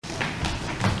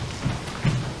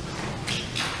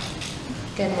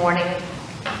Good morning.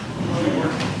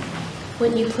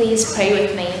 Would you please pray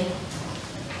with me?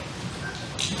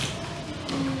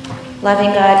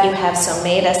 Loving God, you have so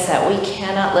made us that we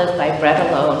cannot live by bread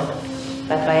alone,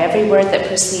 but by every word that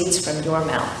proceeds from your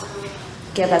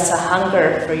mouth. Give us a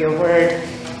hunger for your word,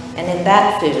 and in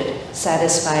that food,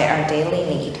 satisfy our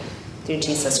daily need. Through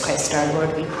Jesus Christ our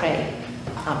Lord, we pray.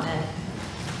 Amen.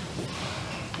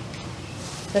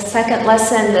 The second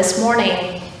lesson this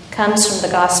morning comes from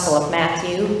the Gospel of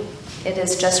Matthew. It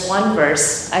is just one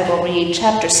verse. I will read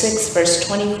chapter 6, verse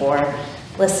 24.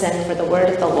 Listen for the word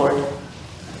of the Lord.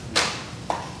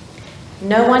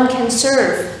 No one can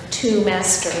serve two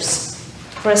masters,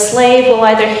 for a slave will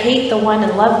either hate the one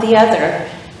and love the other,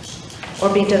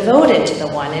 or be devoted to the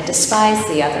one and despise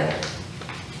the other.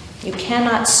 You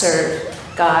cannot serve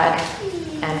God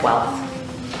and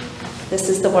wealth. This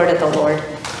is the word of the Lord.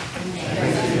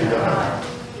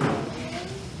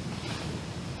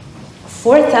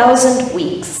 4,000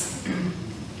 weeks.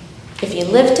 If you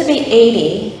live to be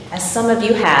 80, as some of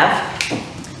you have,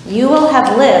 you will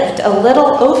have lived a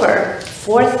little over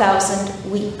 4,000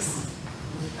 weeks.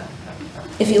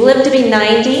 If you live to be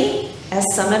 90,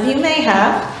 as some of you may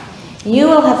have, you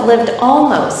will have lived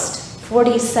almost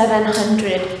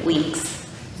 4,700 weeks.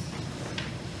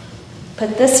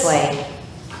 Put this way,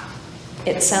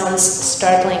 it sounds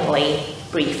startlingly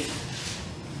brief.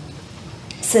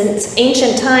 Since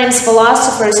ancient times,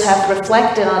 philosophers have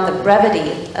reflected on the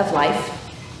brevity of life.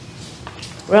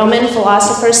 Roman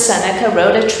philosopher Seneca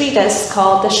wrote a treatise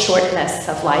called The Shortness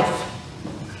of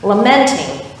Life,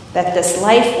 lamenting that this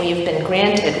life we've been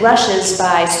granted rushes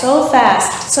by so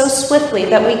fast, so swiftly,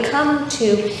 that we come to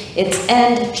its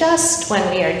end just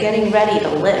when we are getting ready to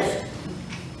live.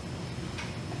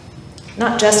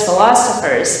 Not just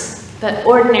philosophers, but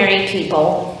ordinary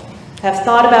people have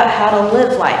thought about how to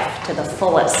live life to the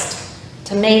fullest,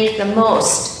 to make the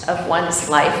most of one's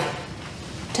life,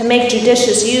 to make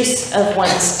judicious use of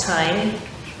one's time,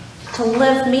 to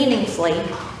live meaningfully.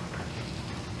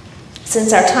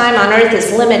 Since our time on earth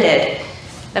is limited,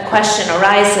 the question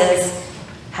arises,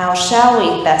 how shall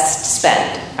we best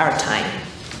spend our time?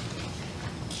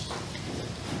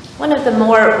 One of the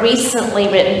more recently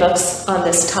written books on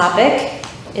this topic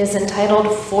is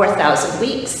entitled 4,000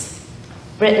 Weeks,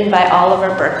 written by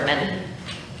Oliver Burkeman.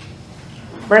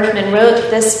 Burkeman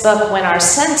wrote this book when our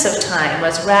sense of time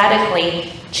was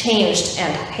radically changed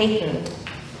and heightened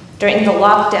during the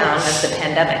lockdown of the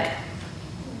pandemic.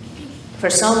 For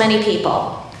so many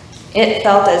people, it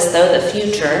felt as though the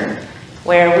future,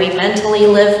 where we mentally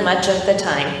live much of the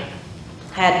time,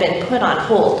 had been put on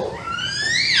hold.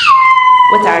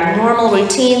 With our normal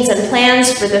routines and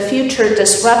plans for the future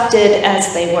disrupted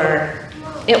as they were,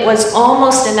 it was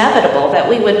almost inevitable that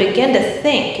we would begin to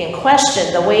think and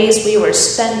question the ways we were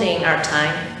spending our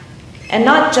time. And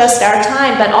not just our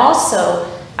time, but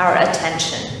also our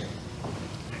attention.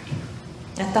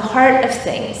 At the heart of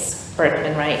things,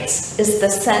 Berkman writes, is the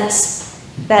sense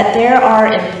that there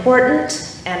are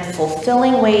important and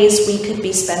fulfilling ways we could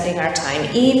be spending our time,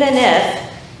 even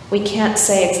if we can't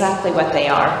say exactly what they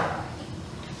are.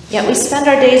 Yet we spend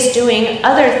our days doing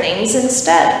other things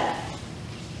instead.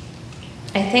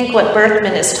 I think what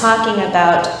Berkman is talking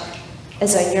about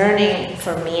is a yearning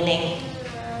for meaning.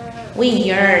 We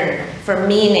yearn for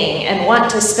meaning and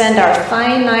want to spend our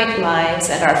finite lives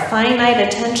and our finite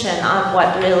attention on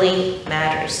what really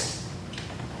matters.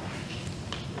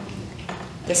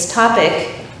 This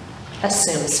topic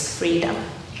assumes freedom.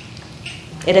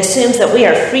 It assumes that we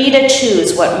are free to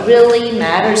choose what really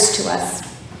matters to us,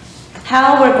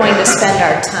 how we're going to spend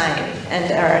our time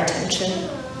and our attention.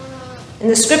 In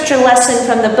the scripture lesson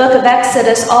from the book of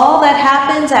Exodus, all that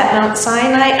happens at Mount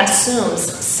Sinai assumes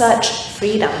such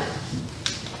freedom.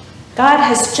 God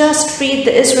has just freed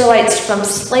the Israelites from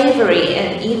slavery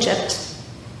in Egypt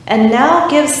and now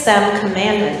gives them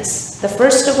commandments, the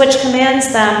first of which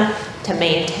commands them to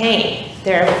maintain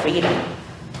their freedom.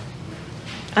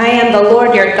 I am the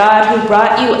Lord your God who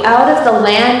brought you out of the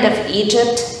land of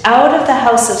Egypt, out of the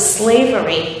house of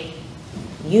slavery.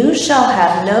 You shall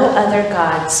have no other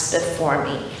gods before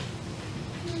me.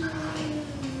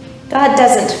 God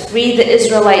doesn't free the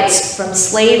Israelites from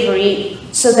slavery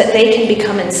so that they can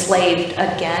become enslaved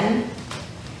again.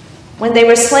 When they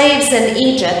were slaves in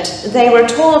Egypt, they were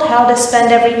told how to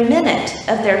spend every minute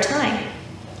of their time.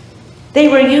 They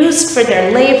were used for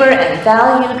their labor and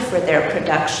valued for their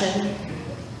production.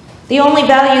 The only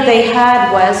value they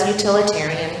had was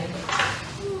utilitarian.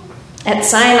 At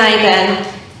Sinai, then,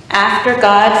 after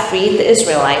God freed the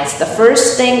Israelites, the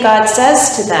first thing God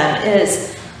says to them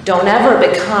is, don't ever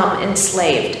become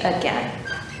enslaved again.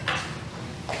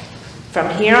 From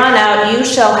here on out, you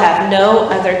shall have no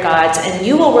other gods, and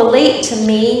you will relate to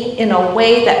me in a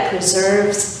way that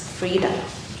preserves freedom,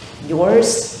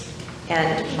 yours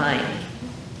and mine.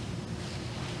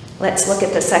 Let's look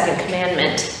at the second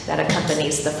commandment that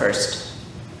accompanies the first.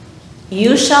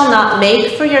 You shall not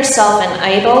make for yourself an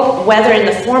idol, whether in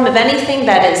the form of anything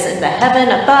that is in the heaven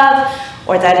above,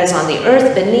 or that is on the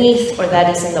earth beneath, or that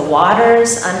is in the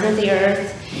waters under the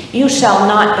earth. You shall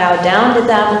not bow down to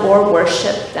them or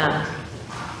worship them.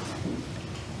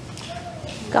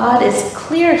 God is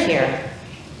clear here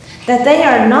that they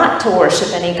are not to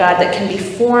worship any god that can be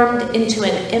formed into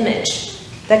an image,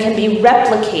 that can be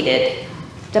replicated,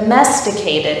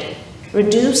 domesticated,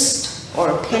 reduced,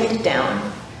 or pinned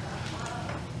down.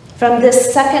 From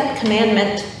this second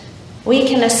commandment, we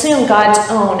can assume God's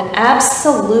own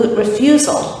absolute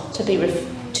refusal to be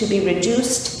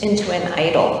reduced into an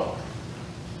idol.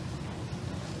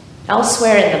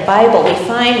 Elsewhere in the Bible, we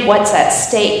find what's at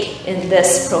stake in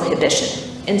this prohibition.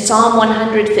 In Psalm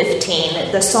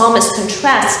 115, the psalmist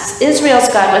contrasts Israel's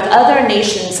God with other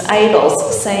nations'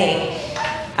 idols, saying,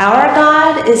 "Our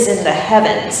God is in the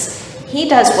heavens. He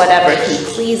does whatever he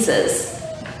pleases.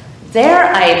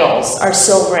 Their idols are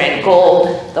silver and gold,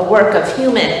 the work of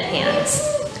human hands.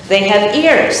 They have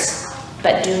ears,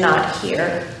 but do not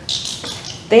hear.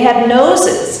 They have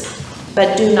noses,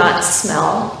 but do not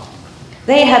smell.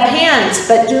 They have hands,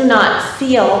 but do not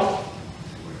feel.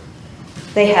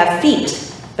 They have feet,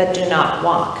 but do not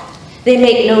walk. They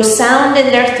make no sound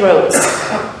in their throats.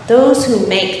 Those who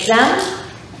make them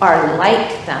are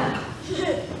like them.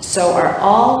 So are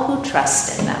all who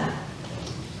trust in them."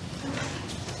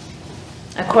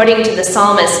 According to the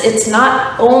psalmist, it's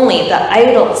not only the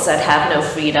idols that have no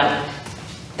freedom,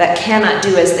 that cannot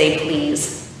do as they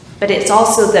please, but it's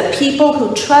also the people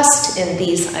who trust in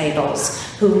these idols,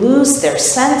 who lose their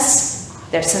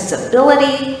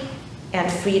sensibility, and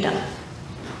freedom.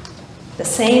 The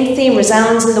same theme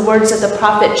resounds in the words of the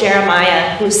prophet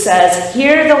Jeremiah, who says,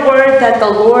 "Hear the word that the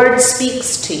Lord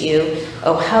speaks to you,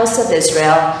 O house of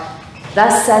Israel.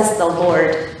 Thus says the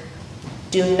Lord,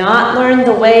 do not learn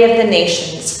the way of the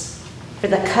nations, for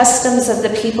the customs of the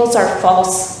peoples are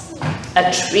false.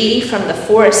 A tree from the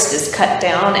forest is cut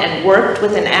down and worked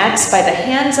with an axe by the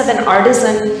hands of an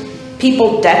artisan.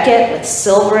 People deck it with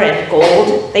silver and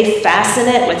gold. They fasten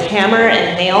it with hammer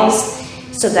and nails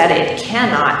so that it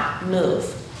cannot move.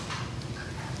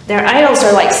 Their idols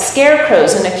are like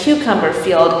scarecrows in a cucumber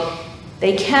field.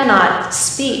 They cannot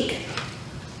speak.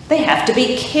 They have to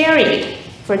be carried,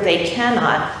 for they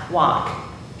cannot walk.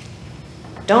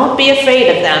 Don't be afraid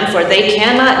of them, for they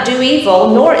cannot do evil,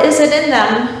 nor is it in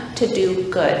them to do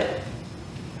good.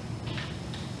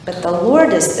 But the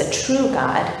Lord is the true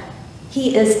God.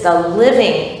 He is the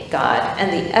living God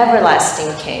and the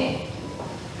everlasting King.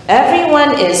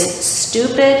 Everyone is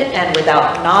stupid and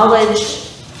without knowledge.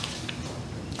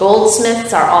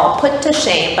 Goldsmiths are all put to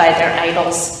shame by their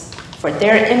idols, for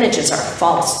their images are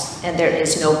false, and there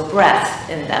is no breath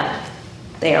in them.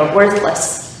 They are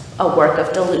worthless, a work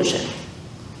of delusion."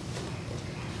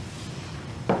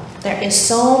 There is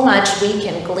so much we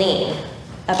can glean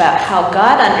about how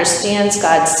God understands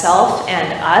God's self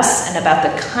and us, and about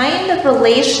the kind of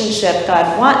relationship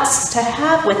God wants to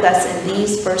have with us in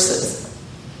these verses.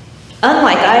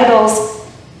 Unlike idols,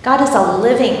 God is a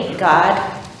living God.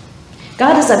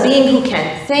 God is a being who can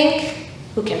think,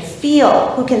 who can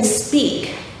feel, who can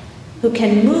speak, who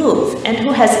can move, and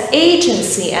who has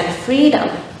agency and freedom.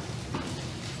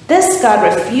 This God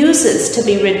refuses to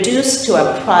be reduced to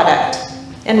a product,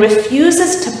 and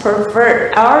refuses to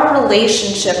pervert our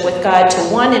relationship with God to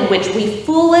one in which we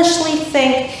foolishly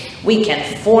think we can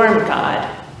form God,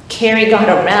 carry God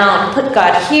around, put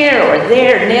God here or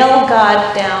there, nail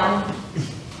God down,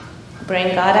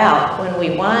 bring God out when we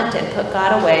want, and put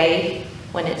God away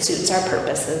when it suits our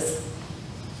purposes.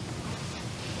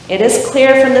 It is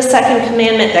clear from the second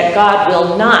commandment that God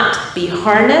will not be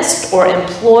harnessed or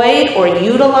employed or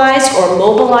utilized or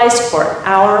mobilized for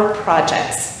our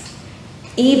projects,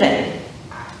 even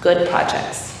good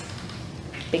projects,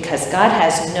 because God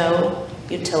has no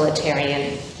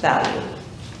utilitarian value.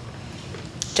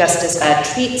 Just as God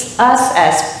treats us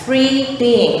as free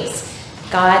beings,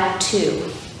 God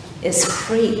too is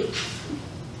free.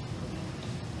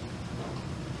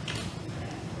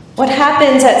 What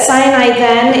happens at Sinai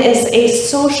then is a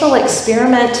social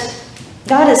experiment.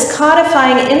 God is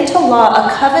codifying into law a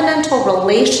covenantal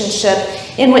relationship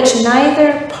in which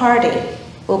neither party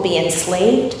will be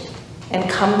enslaved,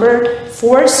 encumbered,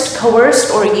 forced,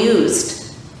 coerced, or used.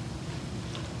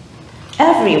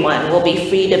 Everyone will be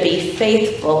free to be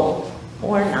faithful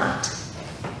or not.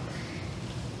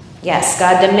 Yes,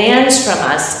 God demands from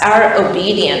us our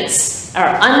obedience,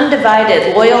 our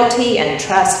undivided loyalty and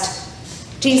trust.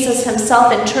 Jesus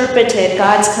himself interpreted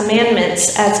God's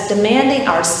commandments as demanding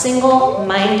our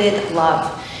single-minded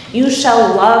love. You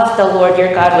shall love the Lord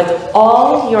your God with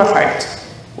all your heart,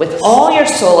 with all your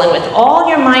soul, and with all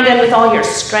your mind, and with all your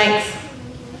strength.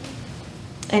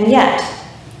 And yet,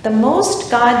 the most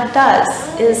God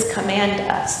does is command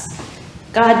us.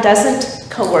 God doesn't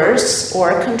coerce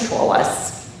or control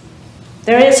us.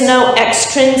 There is no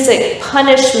extrinsic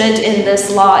punishment in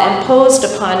this law imposed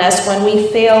upon us when we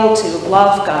fail to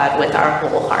love God with our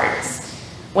whole hearts,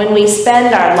 when we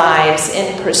spend our lives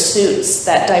in pursuits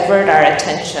that divert our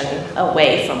attention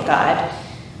away from God,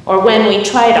 or when we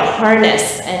try to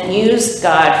harness and use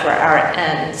God for our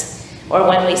ends, or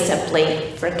when we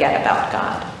simply forget about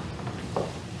God.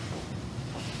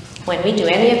 When we do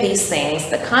any of these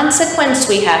things, the consequence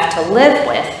we have to live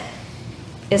with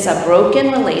is a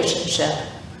broken relationship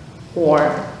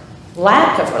or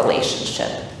lack of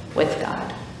relationship with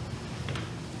God.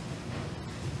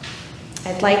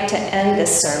 I'd like to end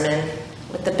this sermon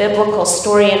with the biblical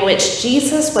story in which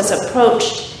Jesus was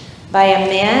approached by a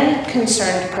man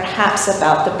concerned perhaps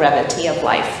about the brevity of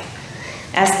life.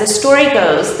 As the story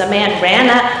goes, the man ran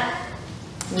up,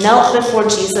 knelt before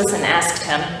Jesus, and asked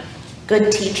him,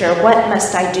 "Good teacher, what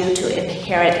must I do to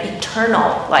inherit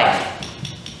eternal life?"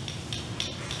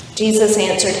 Jesus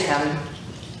answered him,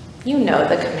 "You know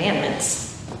the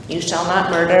commandments. You shall not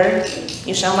murder.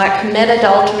 You shall not commit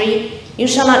adultery. You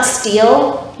shall not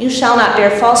steal. You shall not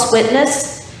bear false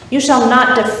witness. You shall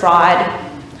not defraud.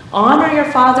 Honor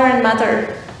your father and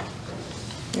mother."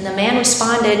 And the man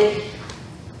responded,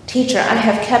 "Teacher, I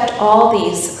have kept all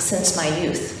these since my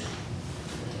youth."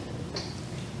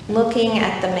 Looking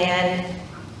at the man,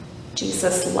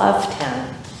 Jesus loved him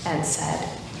and said,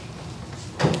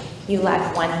 "You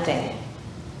lack one thing.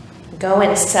 Go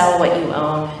and sell what you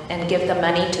own and give the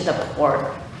money to the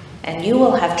poor, and you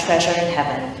will have treasure in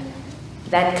heaven.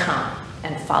 Then come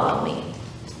and follow me."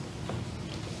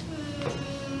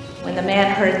 When the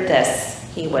man heard this,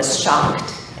 he was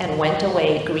shocked and went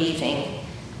away grieving,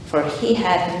 for he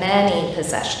had many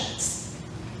possessions.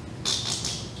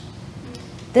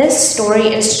 This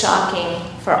story is shocking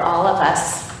for all of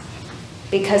us,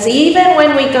 because even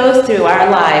when we go through our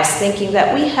lives thinking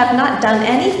that we have not done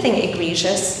anything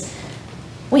egregious,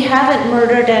 we haven't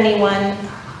murdered anyone,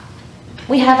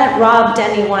 we haven't robbed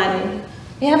anyone,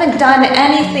 we haven't done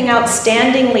anything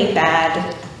outstandingly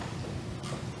bad,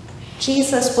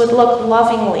 Jesus would look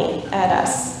lovingly at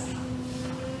us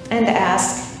and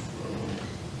ask,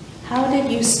 "How did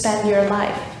you spend your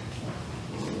life?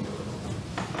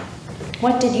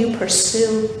 What did you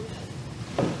pursue?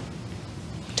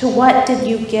 To what did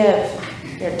you give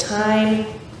your time,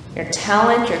 your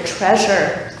talent, your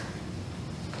treasure,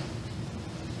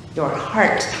 your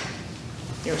heart,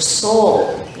 your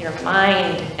soul, your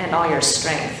mind, and all your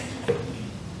strength?"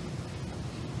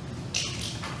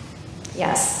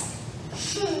 Yes,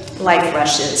 life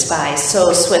rushes by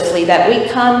so swiftly that we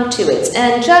come to its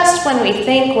end just when we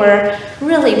think we're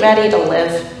really ready to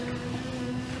live.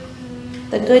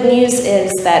 The good news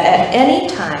is that at any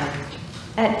time,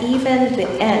 at even the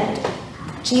end,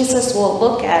 Jesus will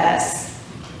look at us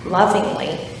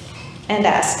lovingly and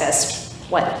ask us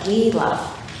what we love,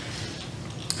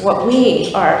 what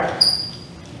we are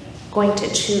going to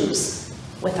choose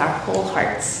with our whole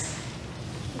hearts.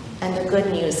 And the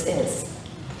good news is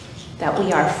that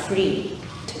we are free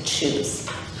to choose.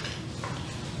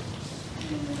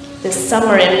 This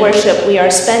summer in worship, we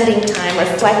are spending time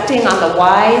reflecting on the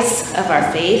whys of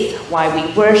our faith, why we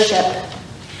worship,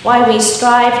 why we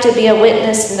strive to be a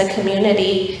witness in the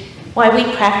community, why we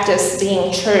practice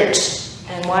being church,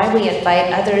 and why we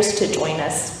invite others to join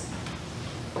us.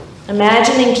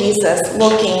 Imagining Jesus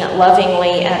looking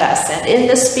lovingly at us, and in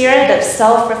the spirit of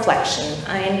self-reflection,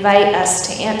 I invite us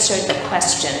to answer the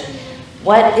question,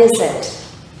 what is it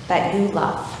that you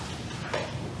love?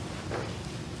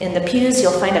 In the pews,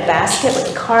 you'll find a basket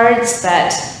with cards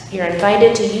that you're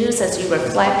invited to use as you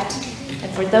reflect.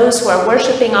 And for those who are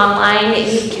worshiping online,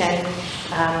 you can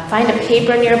find a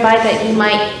paper nearby that you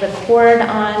might record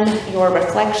on your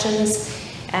reflections.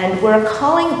 And we're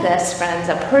calling this, friends,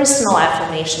 a personal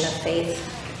affirmation of faith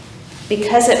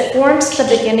because it forms the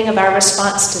beginning of our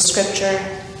response to Scripture,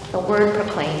 the word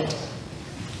proclaimed.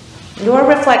 Your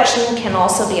reflection can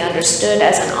also be understood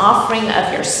as an offering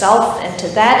of yourself, and to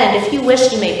that end, if you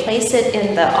wish, you may place it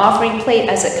in the offering plate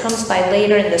as it comes by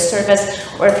later in the service,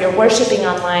 or if you're worshiping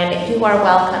online, you are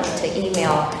welcome to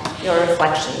email your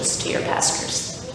reflections to your pastors.